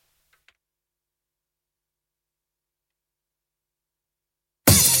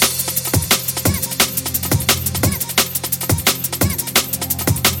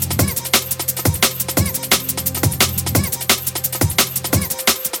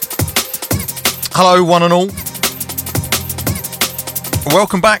Hello, one and all.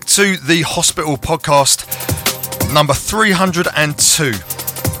 Welcome back to the Hospital Podcast, number 302.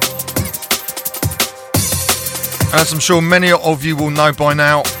 As I'm sure many of you will know by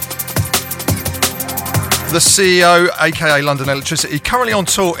now, the CEO, aka London Electricity, currently on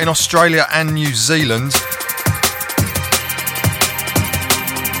tour in Australia and New Zealand.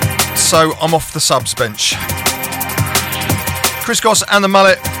 So I'm off the subs bench. Chris Goss and the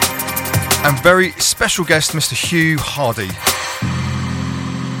Mullet, and very special guest, Mr. Hugh Hardy.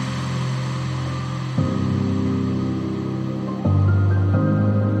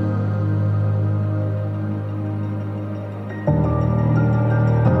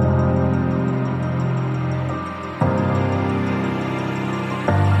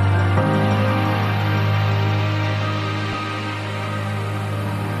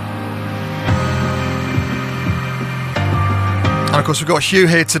 Of course, we've got Hugh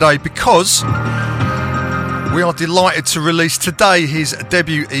here today because we are delighted to release today his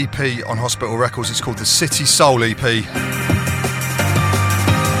debut EP on Hospital Records. It's called the City Soul EP,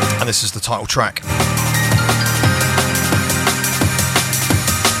 and this is the title track.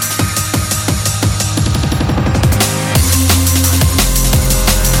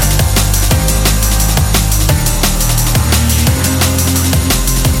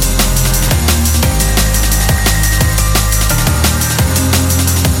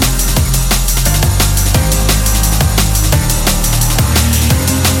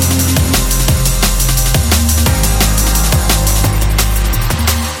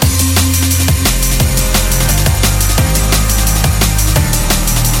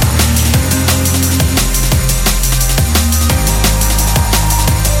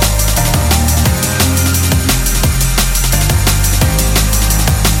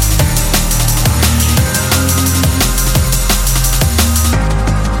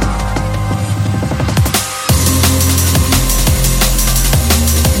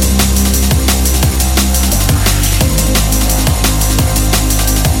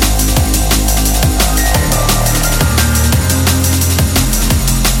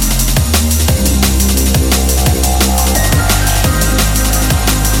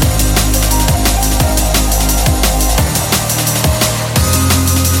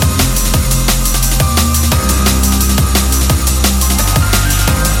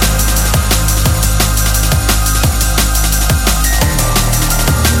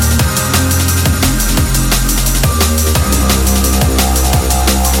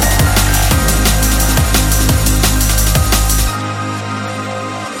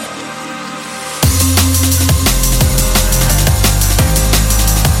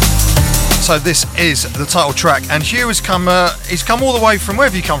 So this is the title track, and Hugh has come. He's come all the way from. Where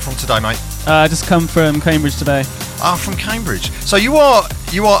have you come from today, mate? I just come from Cambridge today. Ah, from Cambridge. So you are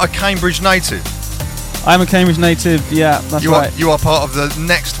a Cambridge native. I'm a Cambridge native. Yeah, that's right. You are part of the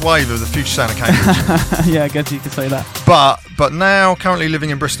next wave of the future sound of Cambridge. Yeah, I guess you could say that. But now currently living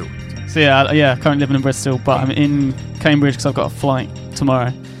in Bristol. So currently living in Bristol, but I'm in Cambridge because I've got a flight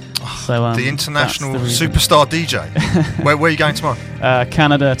tomorrow. So the international superstar DJ. where are you going tomorrow?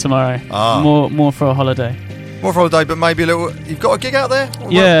 Canada tomorrow. More for a holiday. More for a holiday, but maybe a little. You've got a gig out there?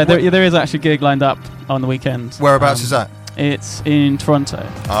 Yeah, there is actually a gig lined up on the weekend. Whereabouts is that? It's in Toronto.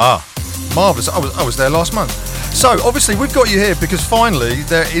 Marvellous. I was there last month. So obviously we've got you here because finally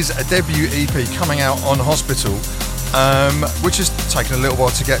there is a debut EP coming out on Hospital, which has taken a little while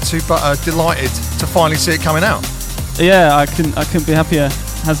to get to, but delighted to finally see it coming out. Yeah, I couldn't be happier.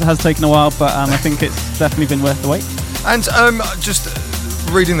 Has taken a while, but I think it's definitely been worth the wait. And just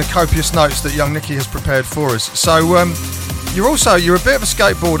reading the copious notes that young Nicky has prepared for us. So you're a bit of a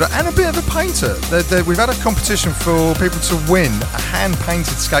skateboarder and a bit of a painter. We've had a competition for people to win a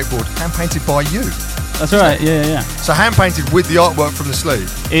hand-painted skateboard, hand-painted by you. That's right. Yeah. So hand-painted with the artwork from the sleeve.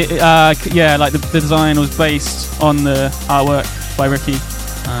 Like the design was based on the artwork by Ricky.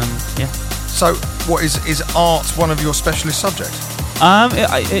 So, what is art one of your specialist subjects?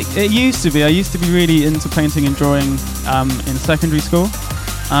 It used to be. I used to be really into painting and drawing in secondary school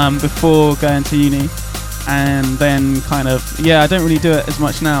before going to uni, and then I don't really do it as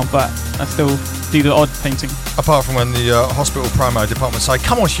much now, but I still do the odd painting. Apart from when the hospital promo department say,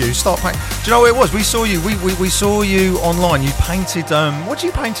 "Come on, Hugh, start painting." Do you know what it was? We saw you. We saw you online. You painted. What did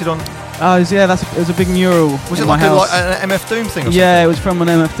you painted on? Oh, it was a big mural. Was it like an MF Doom thing? Or something? Yeah, it was from an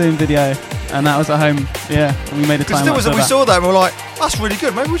MF Doom video, and that was at home. Yeah, and we made a time. Because we saw that and we were like, "That's really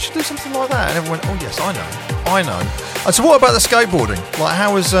good. Maybe we should do something like that." And everyone went, "Oh yes, I know." And so, what about the skateboarding? Like,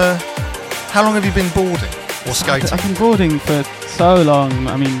 how long have you been boarding or skating? I've been boarding for so long.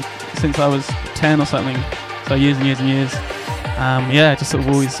 I mean, since I was 10 or something. So years and years and years. Just sort of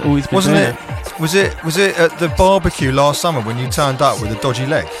always been doing it. Was it at the barbecue last summer when you turned up with a dodgy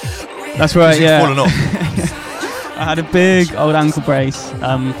leg? That's right. Yeah. Fallen off. I had a big old ankle brace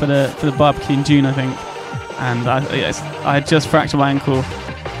for the barbecue in June, I think, and I had just fractured my ankle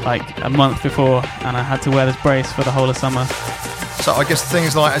like a month before, and I had to wear this brace for the whole of summer. So I guess the thing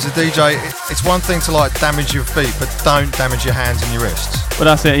is, like, as a DJ, it's one thing to like damage your feet, but don't damage your hands and your wrists. Well,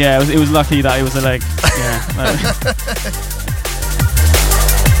 that's it. Yeah, it was lucky that it was a leg. Yeah.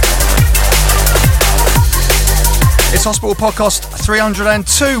 It's Hospital Podcast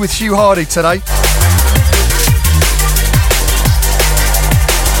 302 with Hugh Hardy today.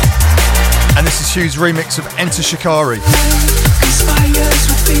 And this is Hugh's remix of Enter Shikari. Conspires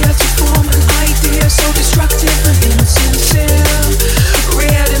with fear to form an idea so destructive and insincere.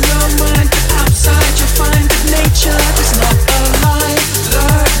 Read in your mind, but outside you'll find that nature does not align.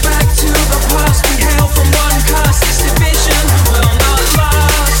 Look back to the past, we hail from one cast. This division will not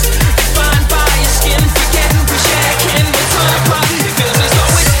last. Defined by your skin, forgetting we share kin. We're torn apart, it feels as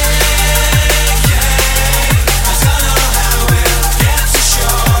though we're I don't know how we'll get to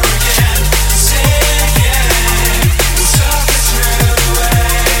shore again. Sinking, we suffer through the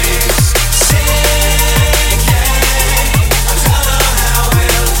waves. Sinking, I don't know how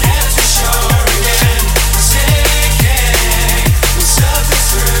we'll get to shore again. Sinking, we suffer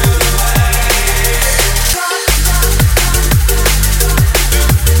through the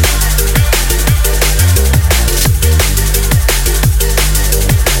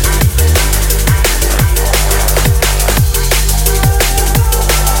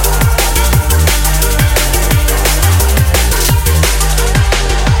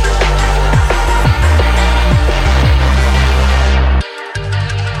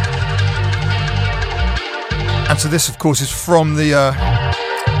And so this, of course, is from the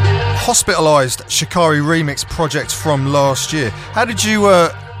hospitalised Shikari remix project from last year. How did you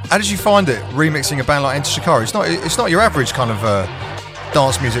find it remixing a band like Enter Shikari? It's not your average kind of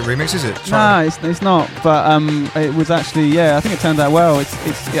dance music remix, is it? No, it's not. But it was actually, yeah, I think it turned out well.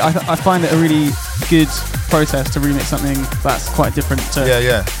 I find it a really good process to remix something that's quite different to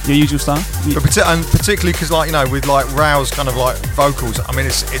your usual style. But particularly because, like, you know, with like Rao's kind of like vocals, I mean,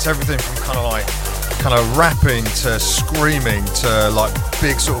 it's everything from kind of rapping to screaming to like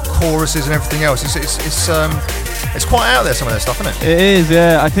big sort of choruses and everything else. It's quite out there, some of their stuff, isn't it? It is,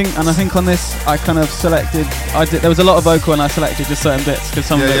 yeah. I think on this I kind of selected. There was a lot of vocal, and I selected just certain bits because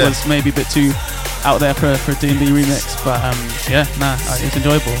some of it was maybe a bit too out there for a D&B remix. But it's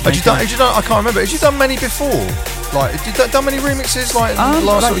enjoyable. Have you done? I can't remember. Have you done many before? Like, have you done many remixes like in the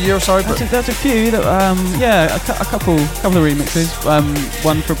last sort of year or so? There's a few that, a couple of remixes.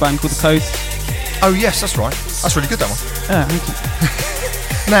 One for a band called The Coast. Oh yes, that's right. That's really good, that one. Yeah, thank you.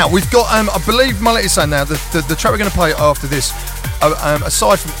 Now we've got, I believe Mullet is saying now the track we're going to play after this.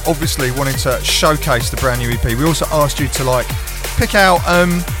 Aside from obviously wanting to showcase the brand new EP, we also asked you to like pick out.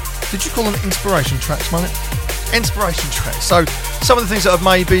 Did you call them inspiration tracks, Mullet? Inspiration tracks. So some of the things that have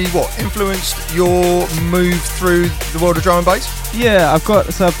maybe influenced your move through the world of drum and bass. Yeah, I've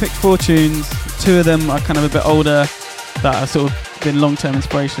picked 4 tunes. 2 of them are kind of a bit older, that are sort of been long-term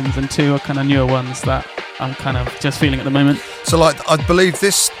inspirations, and 2 are kind of newer ones that I'm kind of just feeling at the moment. So like, I believe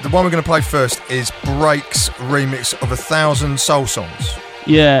the one we're going to play first is Break's remix of 1,000 Soul Songs.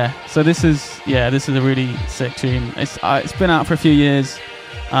 Yeah, so this is a really sick tune. It's been out for a few years,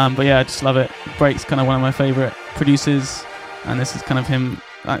 but yeah, I just love it. Break's kind of one of my favourite producers, and this is kind of him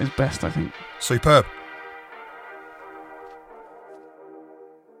at his best, I think. Superb.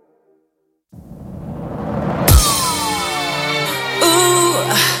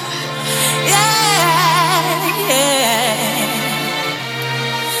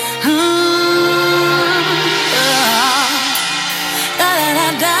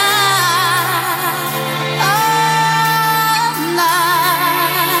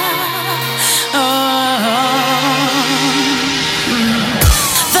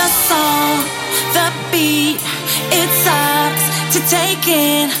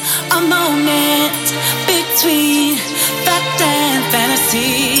 Taking a moment between fact and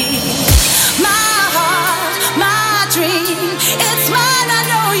fantasy. My heart, my dream, it's mine. I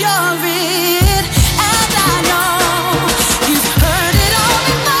know you're it, and I know you've heard it all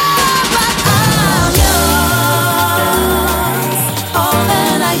before, but I'm yours. All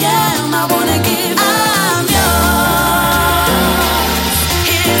that I am, I wanna give. I'm yours.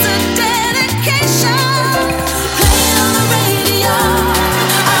 Here's a dedication.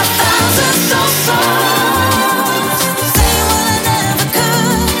 Songs, say what I never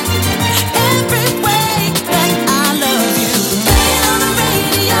could.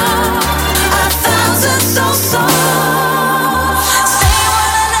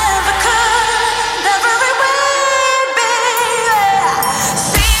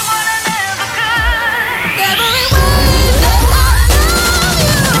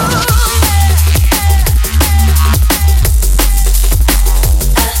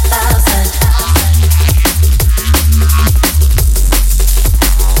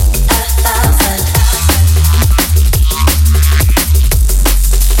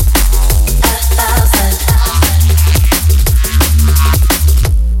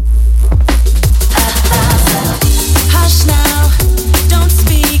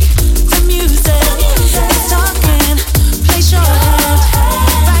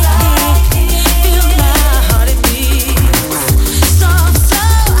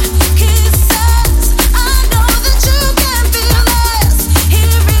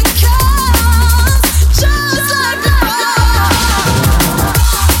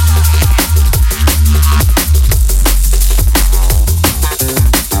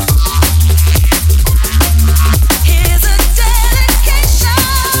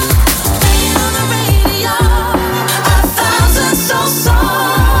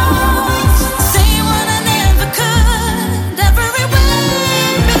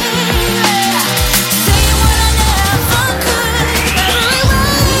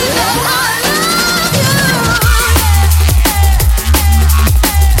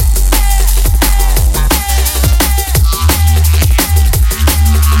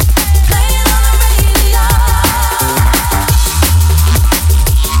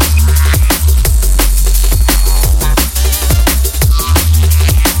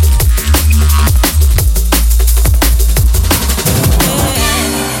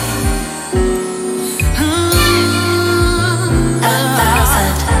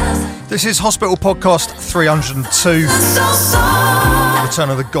 This is Hospital Podcast 302. Return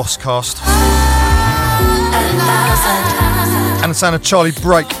of the Gosscast. And the sound of Charlie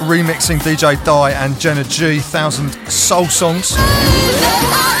Break remixing DJ Dye and Jenna G, 1000 Soul Songs.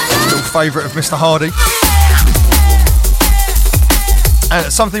 Little favourite of Mr. Hardy.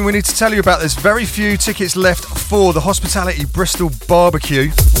 And something we need to tell you about, there's very few tickets left for the Hospitality Bristol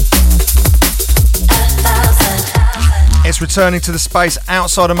Barbecue. It's returning to the space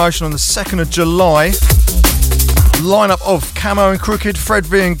outside Emotion on the 2nd of July. Lineup of Camo and Crooked, Fred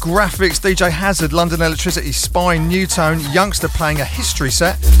V and Graphics, DJ Hazard, London Electricity, Spy, Newtone, Youngster playing a history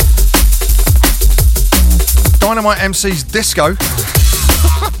set. Dynamite MC's Disco.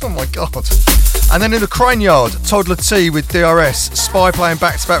 Oh my god. And then in the Crane Yard, Toddler T with DRS, Spy playing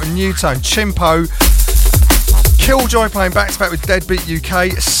back-to-back with Newtone, Chimpo, Killjoy playing back-to-back with Deadbeat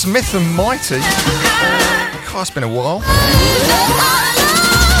UK, Smith and Mighty. God, it's been a while.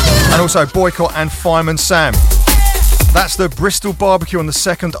 And also Boycott and Fireman Sam. That's the Bristol Barbecue on the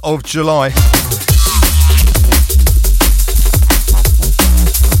 2nd of July.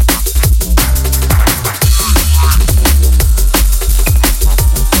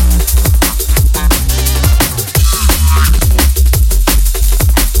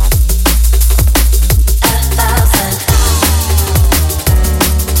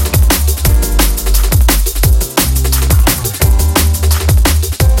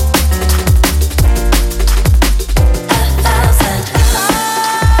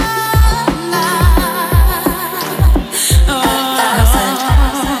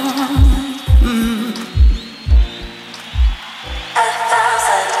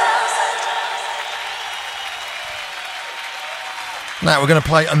 Now we're going to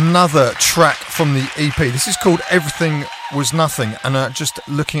play another track from the EP. This is called Everything Was Nothing, and just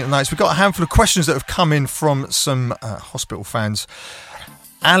looking at the notes, we've got a handful of questions that have come in from some hospital fans.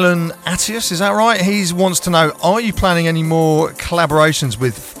 Alan Attius, is that right? He wants to know, are you planning any more collaborations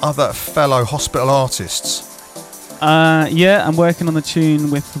with other fellow hospital artists? Yeah, I'm working on the tune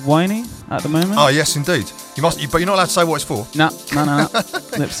with Winey at the moment. Oh yes, indeed. You must, but you're not allowed to say what it's for. No. Lips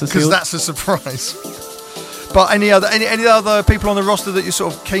are sealed. Because that's a surprise. But any other people on the roster that you're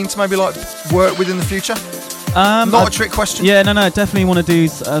sort of keen to maybe like work with in the future? Not a trick question. Yeah, no, definitely want to do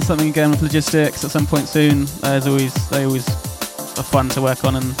something again with Logistics at some point soon. They always are fun to work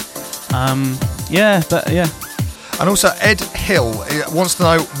on, and yeah. And also Ed Hill wants to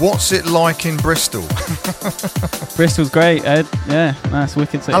know, what's it like in Bristol? Bristol's great, Ed. Yeah, nice,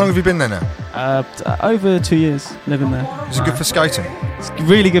 wicked city. How long have you been there now? Over 2 years living there. Is it good for skating? It's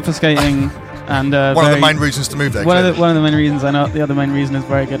really good for skating. And one of the main reasons to move there. One of the main reasons, I know the other main reason is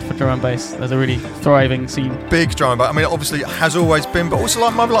very good for drum and bass. There's a really thriving scene. Big drum and bass. I mean, obviously it has always been, but also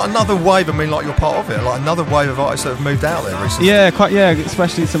maybe another wave. I mean, like you're part of it, like another wave of artists that have moved out there recently. Yeah,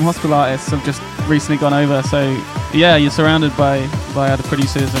 especially some hospital artists have just recently gone over. So yeah, you're surrounded by other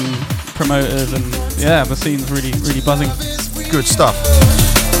producers and promoters, and yeah, the scene's really buzzing. Good stuff.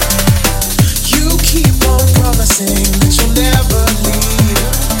 You keep on promising that you'll never leave,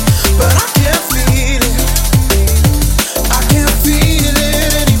 but I can't feel it. I can't feel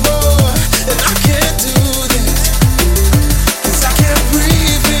it anymore, and I can't do this, 'cause I can't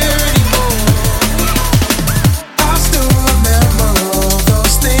breathe here anymore. I still remember all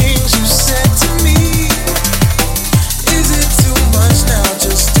those things you said to me. Is it too much now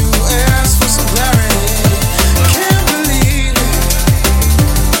just to ask for some clarity? Can't believe it.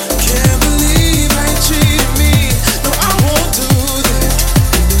 Can't believe I cheated me. No, I won't do this.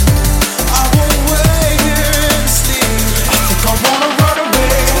 I won't wait here and sleep. I think I wanna run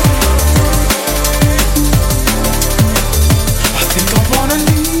away. I think I wanna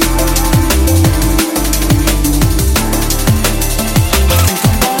leave. I think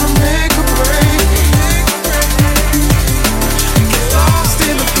I wanna make a break and get lost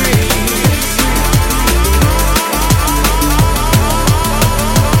in the breeze.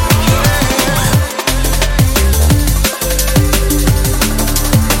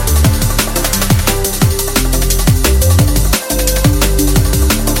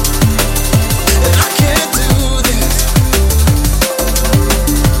 And I can't do this.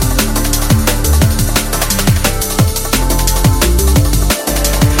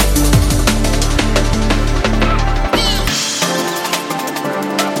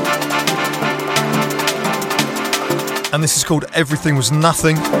 And this is called Everything Was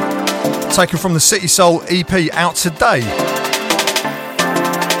Nothing, taken from the City Soul EP out today.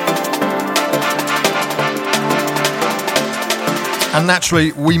 And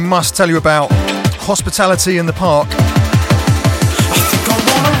naturally, we must tell you about Hospitality in the Park. I think I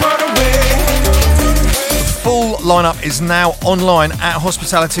wanna run away. Full lineup is now online at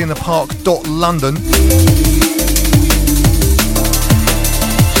hospitalityinthepark.london.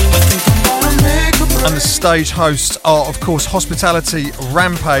 And the stage hosts are, of course, Hospitality,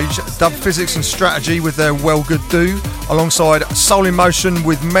 Rampage, Dub Physics and Strategy with their Well Good Do, alongside Soul in Motion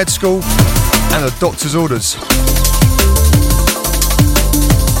with Med School and the Doctor's Orders.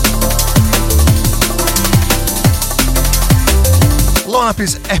 Lineup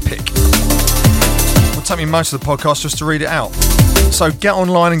is epic. It'll take me most of the podcast just to read it out. So get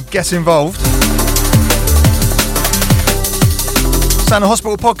online and get involved. Sound of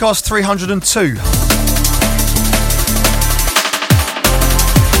Hospital Podcast 302.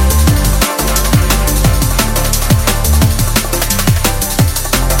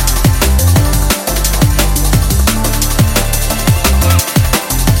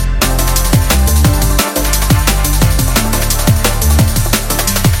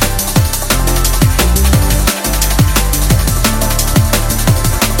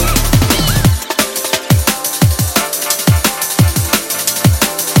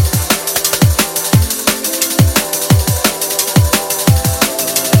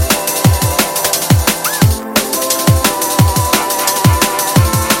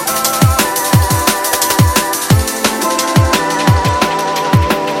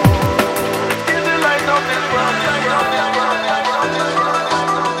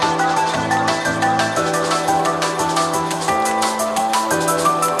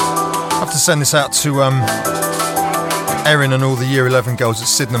 Send this out to Erin and all the Year 11 girls at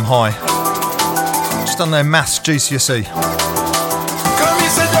Sydenham High. Just done their maths GCSE.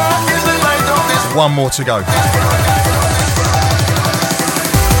 One more to go.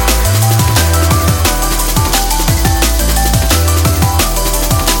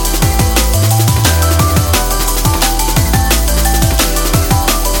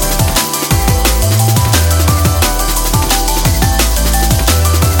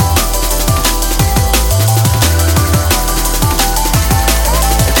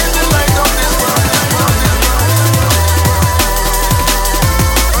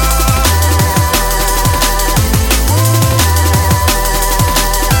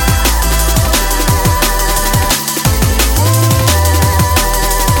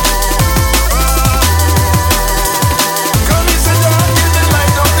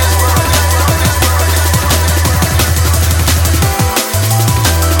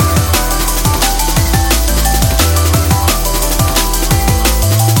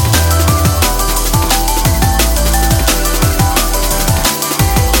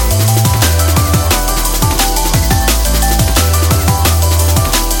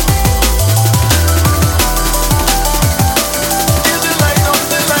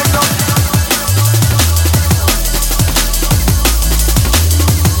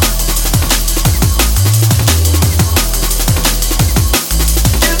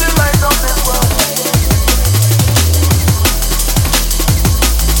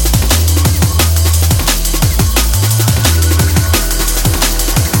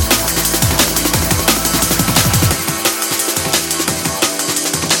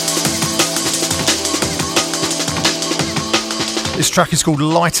 This track is called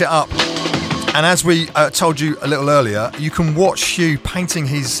Light It Up, and as we told you a little earlier, you can watch Hugh painting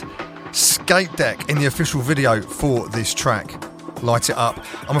his skate deck in the official video for this track, Light It Up.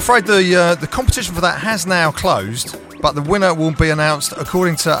 I'm afraid the competition for that has now closed, but the winner will be announced,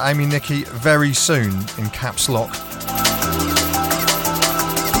 according to Amy Nicky, very soon in caps lock.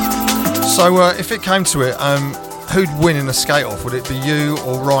 So if it came to it, who'd win in a skate off? Would it be you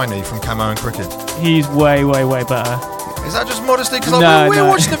or Riney from Camo and Cricket? He's way, way, way better. Is that just modesty? Because we were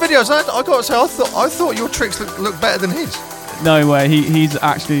watching the videos. I got to say, I thought your tricks look better than his. No way. He's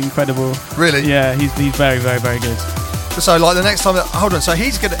actually incredible. Really? Yeah, he's very, very, very good. So, like the next time, hold on. So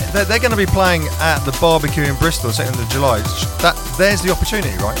they're going to be playing at the barbecue in Bristol, 2nd of July. There's the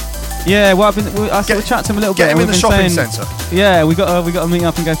opportunity, right? Yeah. Well, I sort of chat to him a little bit. Get him in the shopping centre. Yeah, we got to meet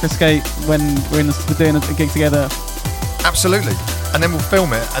up and go for a skate when we're doing a gig together. Absolutely. And then we'll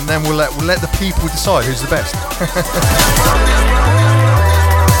film it, and then we'll let the people decide who's the best.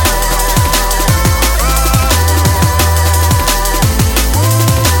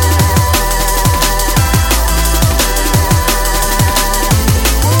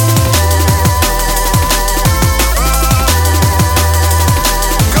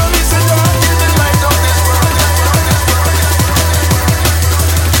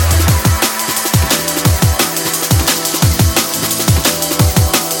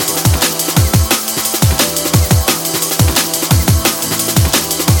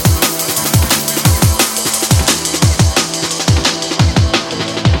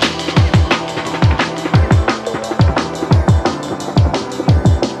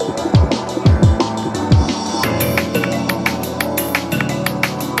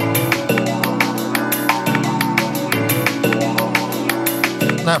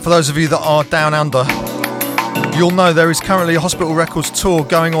 Now, for those of you that are down under, you'll know there is currently a Hospital Records tour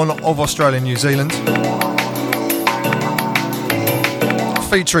going on of Australia and New Zealand,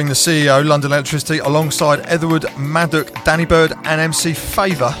 featuring the CEO, London Electricity, alongside Edward Maddock, Danny Bird and MC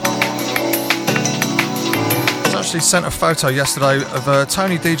Favour. I actually sent a photo yesterday of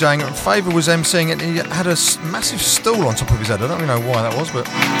Tony DJing, and Favour was MCing, and he had a massive stool on top of his head. I don't really know why that was, but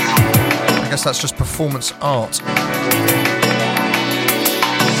I guess that's just performance art.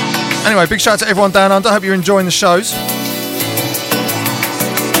 Anyway, big shout out to everyone down under. Hope you're enjoying the shows.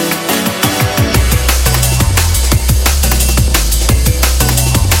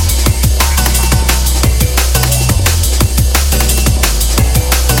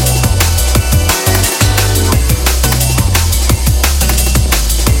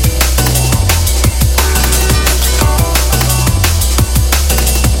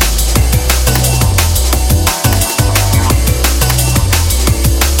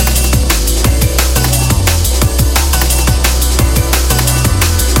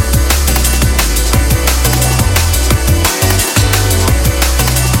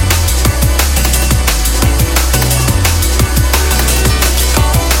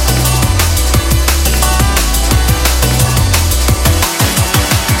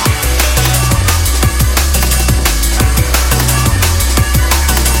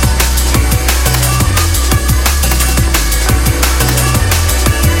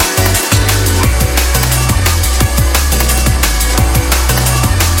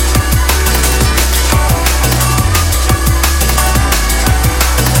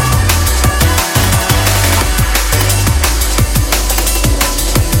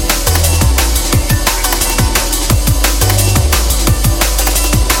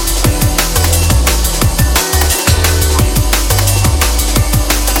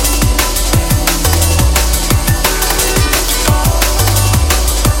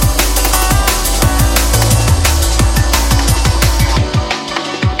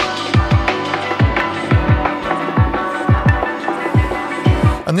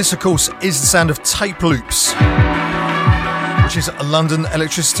 And this, of course, is the sound of Tape Loops, which is a London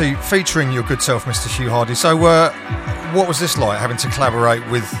Electricity featuring your good self, Mr. Hugh Hardy. So, what was this like, having to collaborate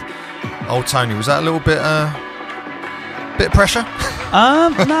with old Tony? Was that a little bit pressure?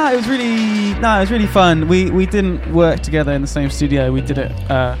 No, it was really fun. We didn't work together in the same studio. We did it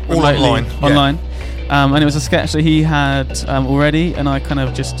all online. Yeah. And it was a sketch that he had already, and I kind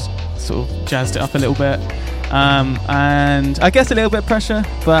of just sort of jazzed it up a little bit. And I guess a little bit of pressure,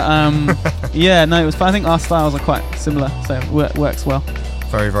 but yeah, no, it was fun. I think our styles are quite similar, so it works well.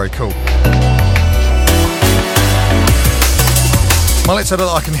 Very, very cool. Mullet said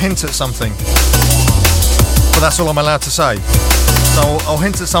that I can hint at something, but that's all I'm allowed to say. So I'll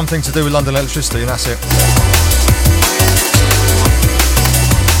hint at something to do with London Electricity, and that's it.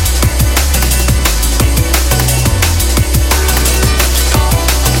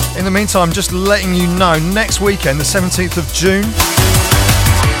 In the meantime, just letting you know, next weekend, the 17th of June,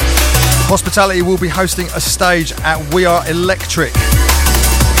 Hospitality will be hosting a stage at We Are Electric.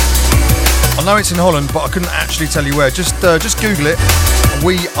 I know it's in Holland, but I couldn't actually tell you where. Just Google it,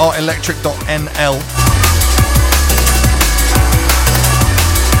 weareelectric.nl.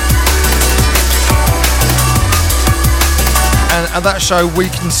 And at that show, we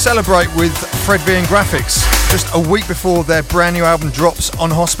can celebrate with Fred V and Graphics. Just a week before their brand new album drops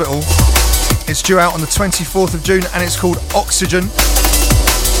on Hospital. It's due out on the 24th of June and it's called Oxygen.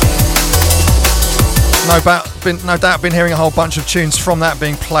 No doubt been hearing a whole bunch of tunes from that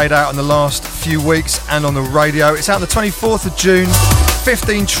being played out in the last few weeks and on the radio. It's out the 24th of June,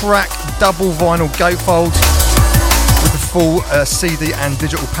 15-track double vinyl gatefold with the full CD and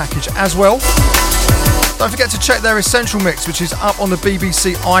digital package as well. Don't forget to check their Essential Mix, which is up on the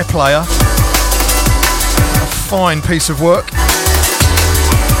BBC iPlayer. A fine piece of work.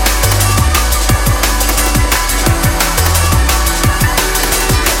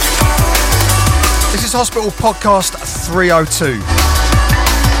 This is Hospital Podcast 302.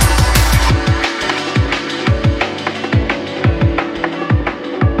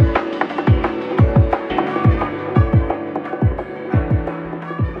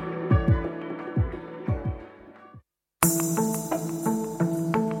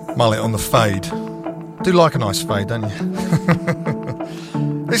 Mullet on the fade. Do like a nice fade, don't you?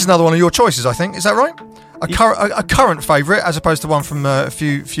 This is another one of your choices, I think. Is that right? A current favourite, as opposed to one from a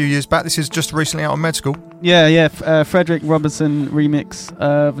few years back. This is just recently out on Med School. Yeah. Frederick Robertson remix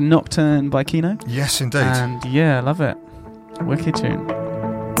of Nocturne by Kino. Yes, indeed. And yeah, I love it. Wicked tune.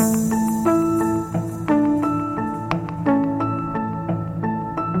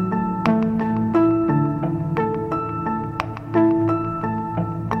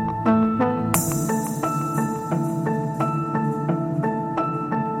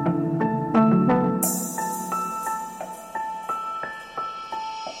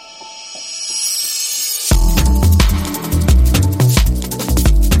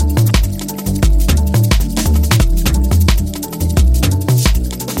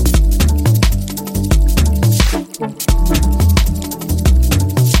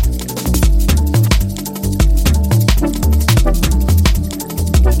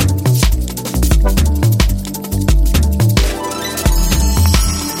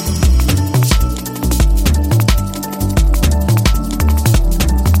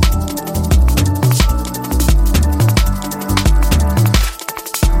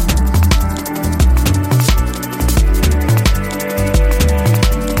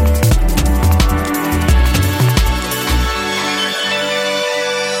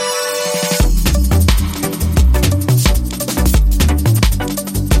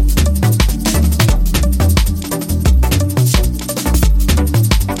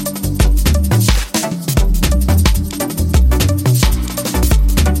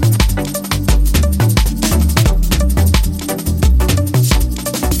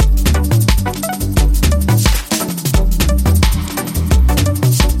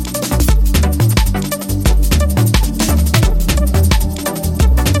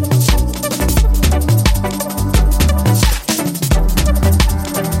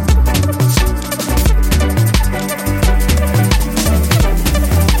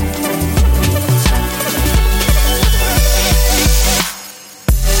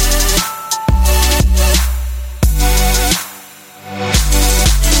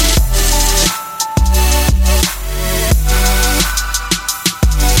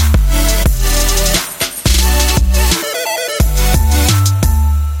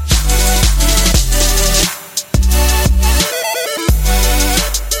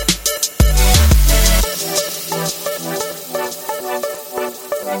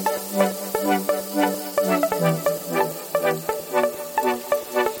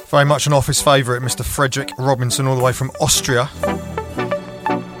 Very much an office favourite, Mr. Frederick Robinson, all the way from Austria.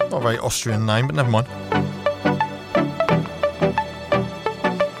 Not a very Austrian name, but never mind.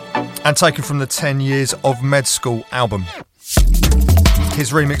 And taken from the 10 Years of Med School album.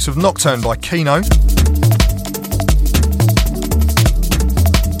 His remix of Nocturne by Kino.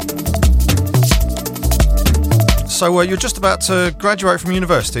 So you're just about to graduate from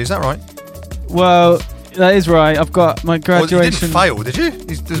university, is that right? Well, that is right. I've got my graduation. Well, you didn't fail, did you?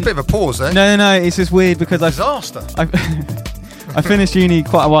 There's a bit of a pause there. No. It's just weird because Disaster. I finished uni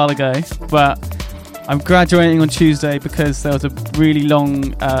quite a while ago, but I'm graduating on Tuesday because there was a really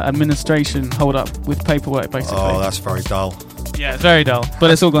long administration hold up with paperwork, basically. Oh, that's very dull. Yeah, it's very dull, but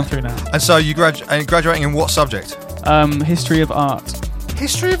it's all gone through now. And so you graduating in what subject? History of art.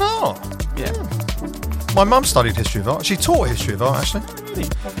 History of art? Yeah. My mum studied history of art. She taught history of art, actually. Really?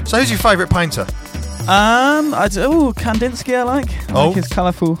 So who's your favourite painter? Kandinsky I like. I like his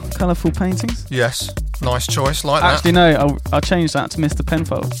colourful paintings. Yes, nice choice, like Actually, no, I'll change that to Mr.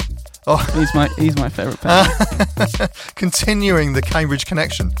 Penfold. Oh. He's my favourite painter. Continuing the Cambridge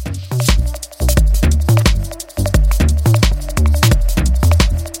connection.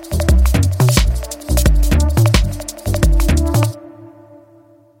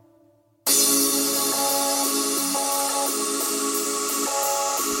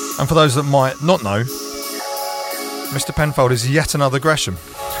 And for those that might not know, Mr. Penfold is yet another Gresham.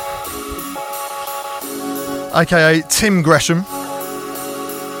 AKA Tim Gresham.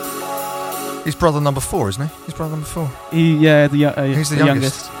 He's brother number 4, isn't he? He's brother number 4. He's the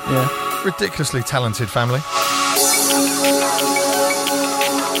youngest. Yeah. Ridiculously talented family.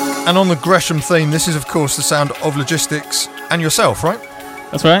 And on the Gresham theme, this is of course the sound of Logistics and yourself, right?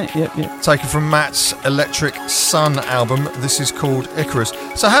 That's right, yep. Taken from Matt's Electric Sun album. This is called Icarus.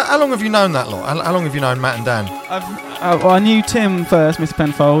 So how long have you known that lot? How long have you known Matt and Dan? I knew Tim first, Mr.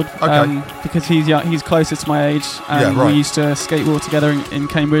 Penfold, okay. Because he's closest to my age. Yeah, right. We used to skateboard together in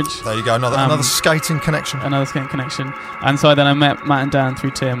Cambridge. There you go, another skating connection. Another skating connection. And so then I met Matt and Dan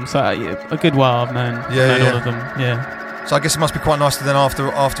through Tim. So a good while I've known all of them. Yeah. So I guess it must be quite nice to then after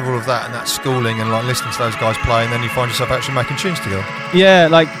all of that and that schooling and like listening to those guys play, and then you find yourself actually making tunes together. Yeah,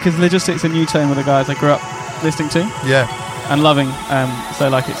 like because Logistics and U-Tone were the guys I grew up listening to. Yeah. And loving. So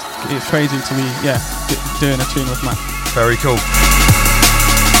like it's crazy to be doing a tune with Matt. Very cool.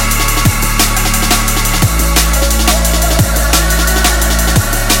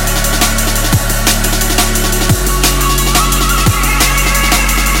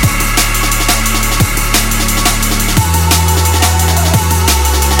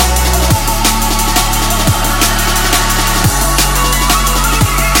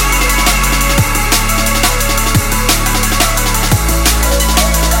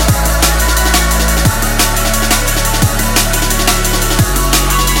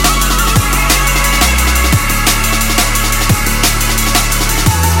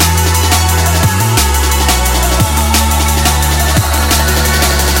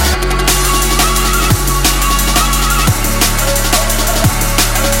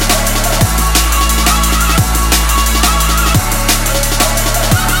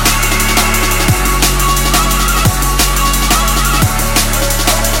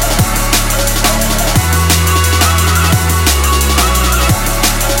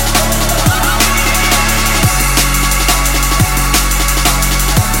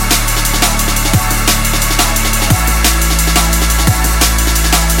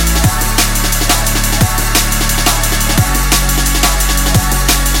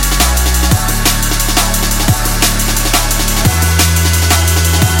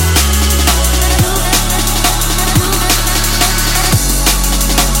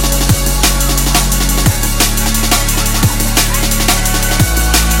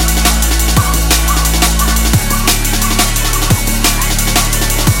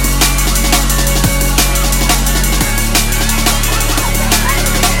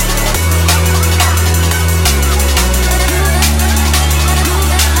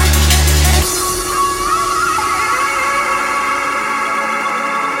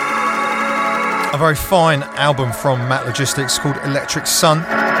 Very fine album from Matt Logistics called Electric Sun,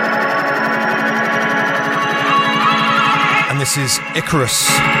 and this is Icarus.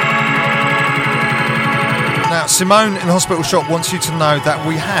 Now Simone in the hospital shop wants you to know that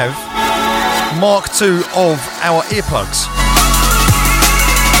we have Mark II of our earplugs.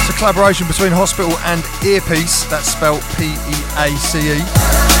 It's a collaboration between Hospital and Earpiece, that's spelled P-E-A-C-E.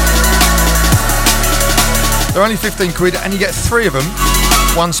 They're only 15 quid and you get 3 of them,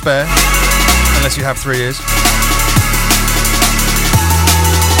 1 spare. Unless you have 3 ears.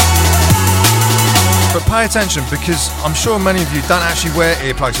 But pay attention, because I'm sure many of you don't actually wear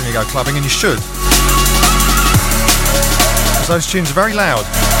earplugs when you go clubbing, and you should. Because those tunes are very loud.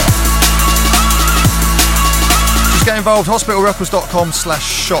 Just get involved,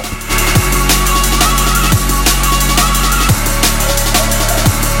 hospitalrecords.com/shop.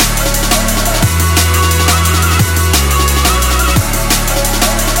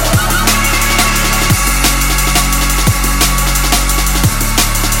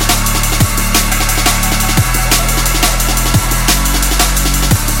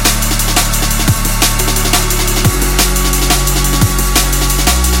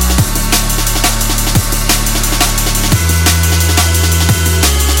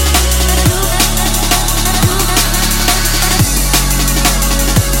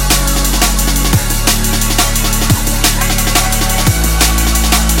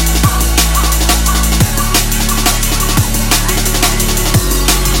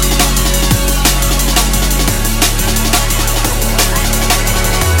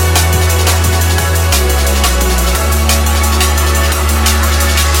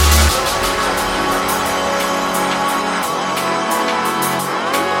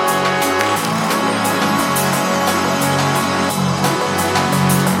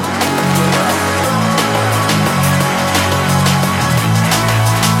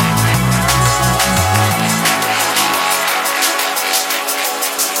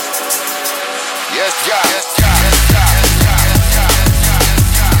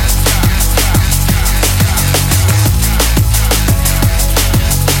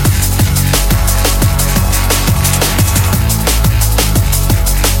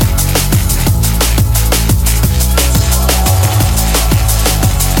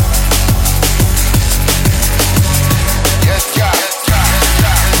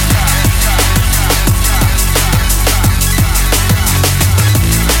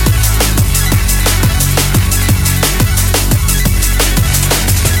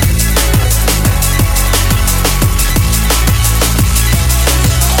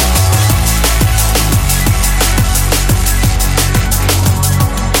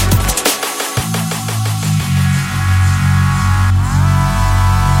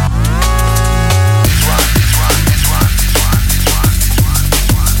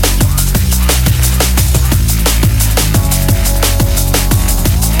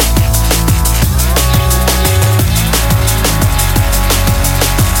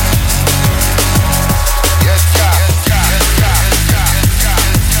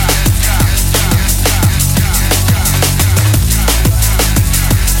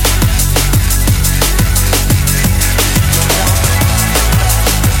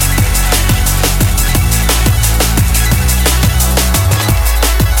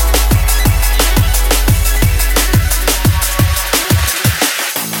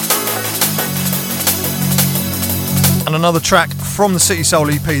 And another track from the City Soul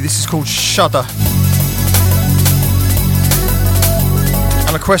EP. This is called Shudder.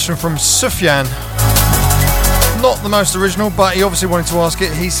 And a question from Sufyan. Not the most original, but he obviously wanted to ask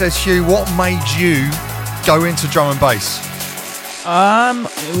it. He says, Hugh, what made you go into drum and bass?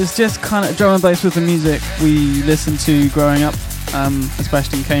 It was just kind of drum and bass with the music we listened to growing up,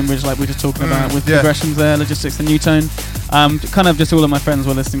 especially in Cambridge, like we were just talking about, with Progressions there, Logistics and New-Tone. Kind of just all of my friends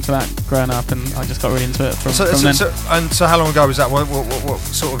were listening to that growing up, and I just got really into it from then. So how long ago was that? What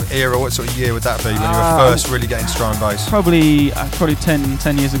sort of era, what sort of year would that be when you were first really getting into drum and bass? Probably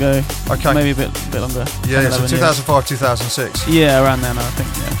 10 years ago. Okay. Maybe a bit longer. Yeah, so 2005, 2006. Yeah, around then, I think,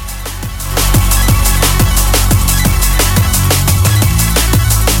 yeah.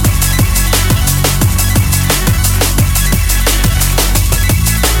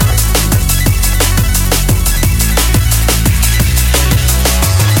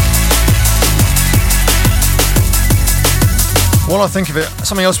 While I think of it,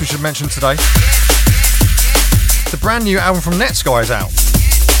 something else we should mention today. The brand new album from Netsky is out.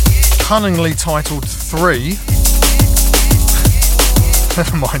 Cunningly titled 3.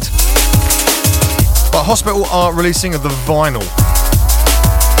 Never mind. But Hospital are releasing the vinyl.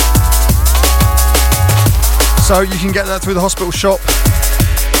 So you can get that through the Hospital shop.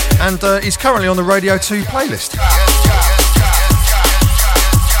 And he's currently on the Radio 2 playlist.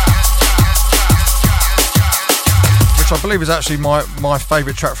 I believe is actually my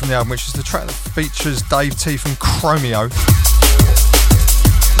favourite track from the album, which is the track that features Dave T from Chromeo.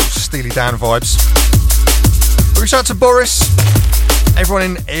 Steely Dan vibes. But reach out to Boris, everyone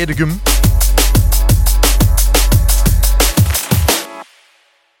in Erdegum.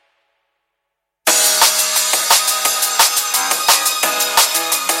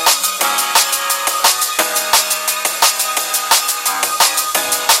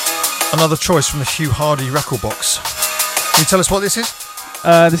 Another choice from the Hugh Hardy record box. Can you tell us what this is?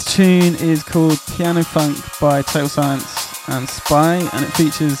 This tune is called Piano Funk by Total Science and Spy, and it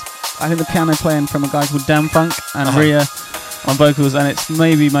features, I think, the piano playing from a guy called Dan Funk and Rhea on vocals, and it's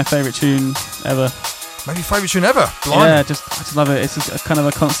maybe my favourite tune ever. Maybe favourite tune ever? Blimey. Yeah, I just love it. It's just a kind of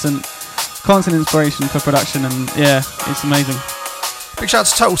a constant inspiration for production, and yeah, it's amazing. Big shout out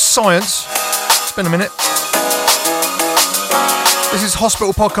to Total Science. It's been a minute. This is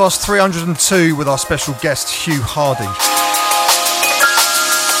Hospital Podcast 302 with our special guest Hugh Hardy.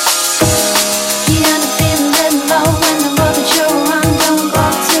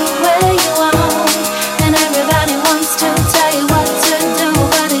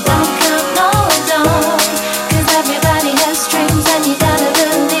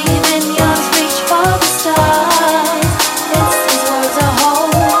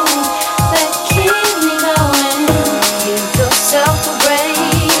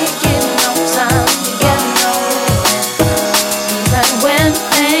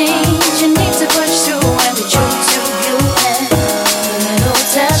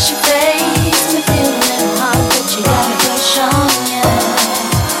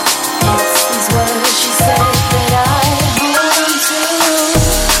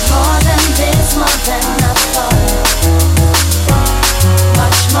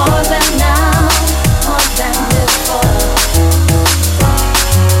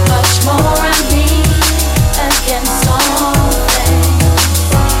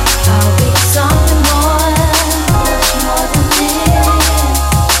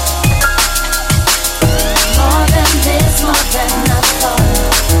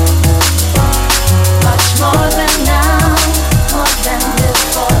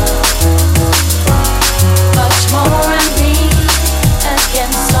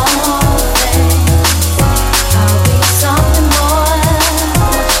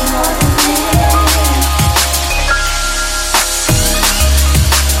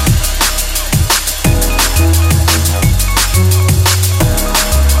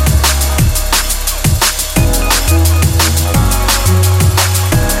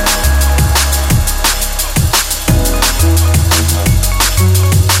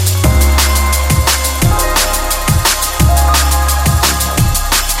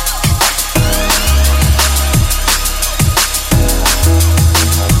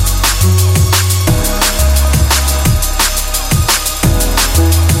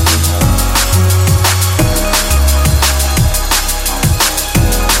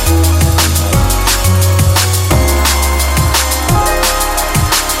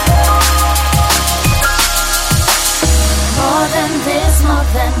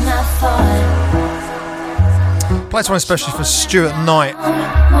 Play this one especially for Stuart Knight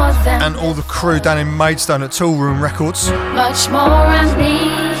and all the crew down in Maidstone at Tool Room Records. Much more and me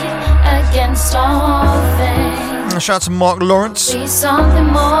against all things. And a shout out to Mark Lawrence Be something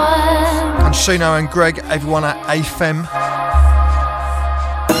more. and Shino and Greg, everyone at AFM.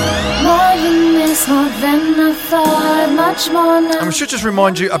 More than this, more than I thought. Much more now. And we should just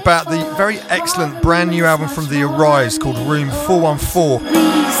remind you about the very excellent brand new album from The Arise called Room 414.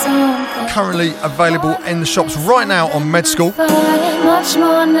 Be something Currently available in the shops right now on Med School. much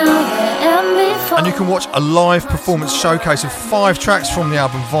more now than before. And you can watch a live performance showcase of 5 tracks from the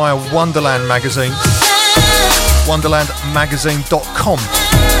album via Wonderland Magazine. wonderlandmagazine.com.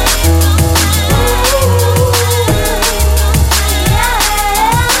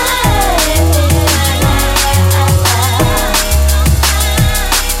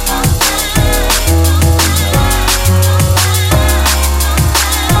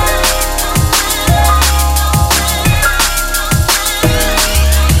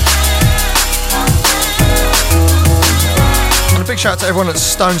 Big shout out to everyone at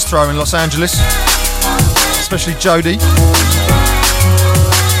Stone's Throw in Los Angeles, especially Jody.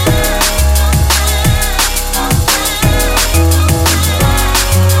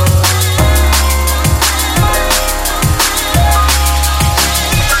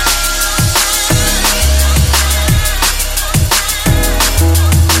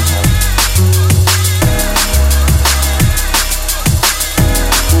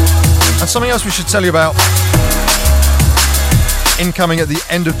 And something else we should tell you about. Incoming at the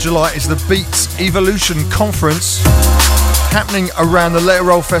end of July is the Beats Evolution Conference happening around the Let It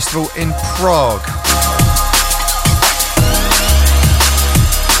Roll Festival in Prague.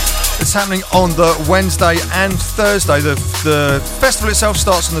 It's happening on the Wednesday and Thursday. The festival itself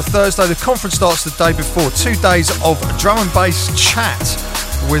starts on the Thursday. The conference starts the day before. 2 days of drum and bass chat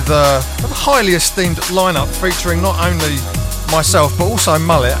with a highly esteemed lineup featuring not only myself but also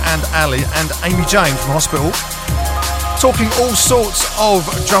Mullet and Ali and Amy Jane from Hospital. talking all sorts of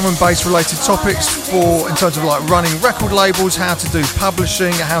drum and bass related topics in terms of like running record labels, how to do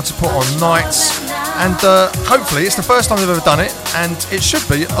publishing, how to put on nights, and hopefully it's the first time I've ever done it, and it should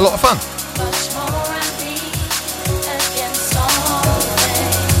be a lot of fun.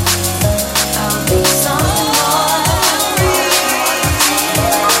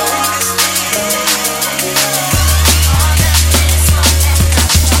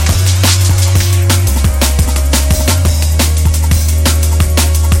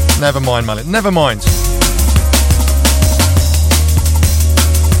 Never mind, Mallet. Never mind.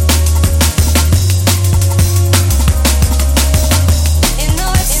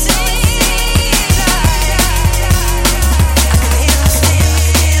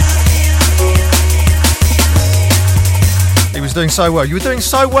 He was doing so well. You were doing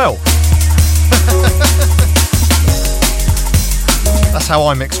so well. That's how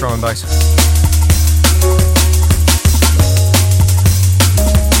I mix drum and bass.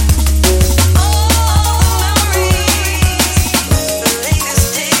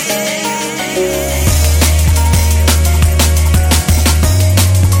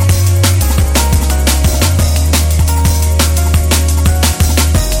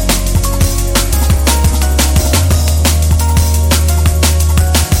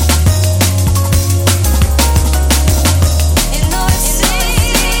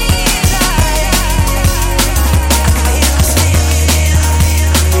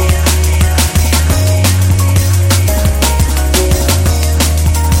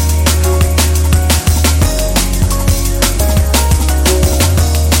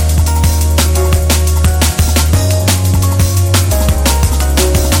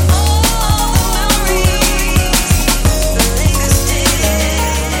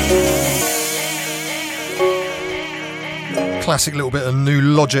 Classic little bit of New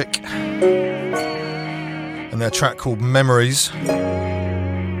Logic and their track called Memories.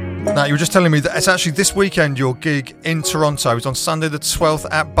 Now, you were just telling me that it's actually this weekend your gig in Toronto is on Sunday the 12th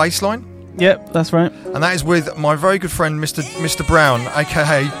at Baseline. Yep, that's right. And that is with my very good friend Mr. Brown,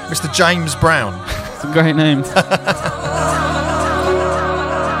 aka Mr. James Brown. It's a great name.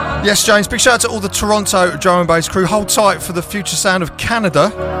 Yes, James, big shout out to all the Toronto drum and bass crew. Hold tight for the future sound of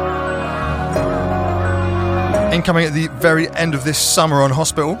Canada. Incoming at the very end of this summer on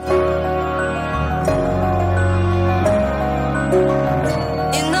Hospital.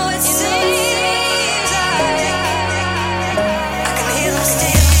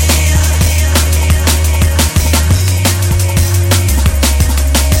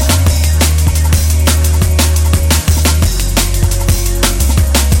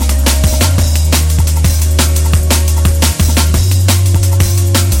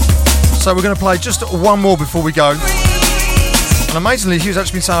 So we're going to play just one more before we go. And amazingly, Hugh's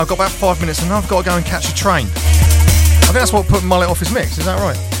actually been saying, I've got about 5 minutes and now I've got to go and catch a train. I think that's what put Mullet off his mix, is that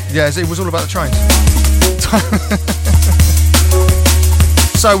right? Yeah, it was all about the trains.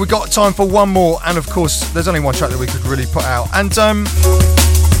 So we've got time for one more, and of course, there's only one track that we could really put out. And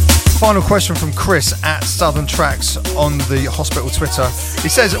final question from Chris at Southern Tracks on the Hospital Twitter. He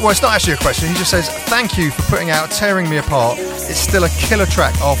says, well, it's not actually a question, he just says, thank you for putting out Tearing Me Apart. It's still a killer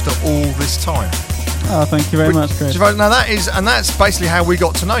track after all this time. Oh, thank you very much, Chris. Now that's basically how we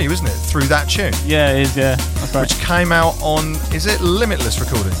got to know you, isn't it? Through that tune. Yeah, it is, yeah. That's right. Which came out on, is it Limitless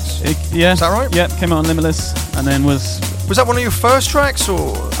Recordings? Yeah. Is that right? Yeah, came out on Limitless and then was that one of your first tracks,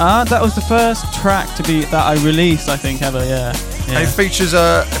 or? That was the first track that I released, I think, ever, yeah. And it features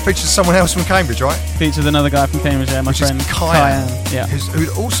someone else from Cambridge, right? Features another guy from Cambridge, yeah, my friend Kyan. Yeah. Who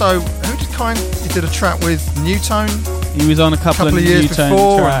did Kyan? He did a track with Newtone. He was on a couple of years Newtone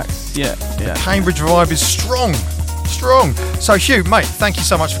before. Tracks. Yeah. The Cambridge vibe is strong. So Hugh, mate, thank you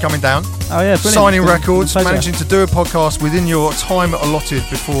so much for coming down. Oh yeah, brilliant. Signing records, managing to do a podcast within your time allotted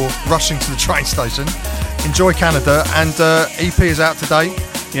before rushing to the train station. Enjoy Canada, and EP is out today.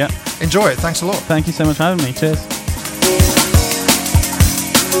 Yeah. Enjoy it. Thanks a lot. Thank you so much for having me. Cheers.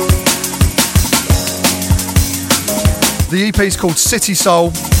 The EP is called City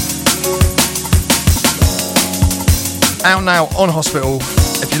Soul. Out now on Hospital.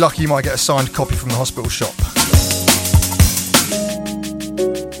 If you're lucky, you might get a signed copy from the Hospital shop.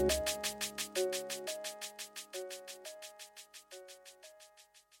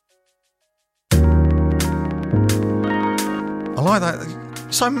 I like that.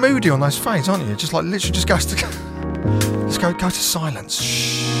 You're so moody on those fades, aren't you? Just like literally just goes to go to silence.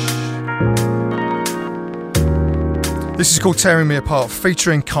 Shh. This is called Tearing Me Apart,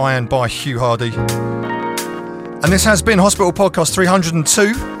 featuring Kyan by Hugh Hardy. And this has been Hospital Podcast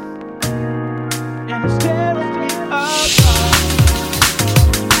 302.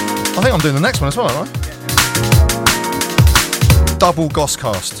 I think I'm doing the next one as well, aren't I? double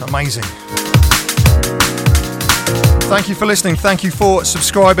Gosscast. Amazing. Thank you for listening. Thank you for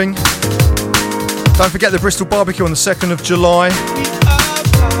subscribing. Don't forget the Bristol Barbecue on the 2nd of July.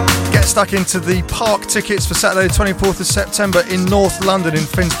 Get stuck into the park tickets for Saturday the 24th of September in North London in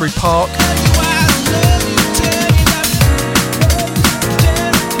Finsbury Park.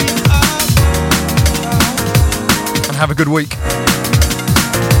 And have a good week.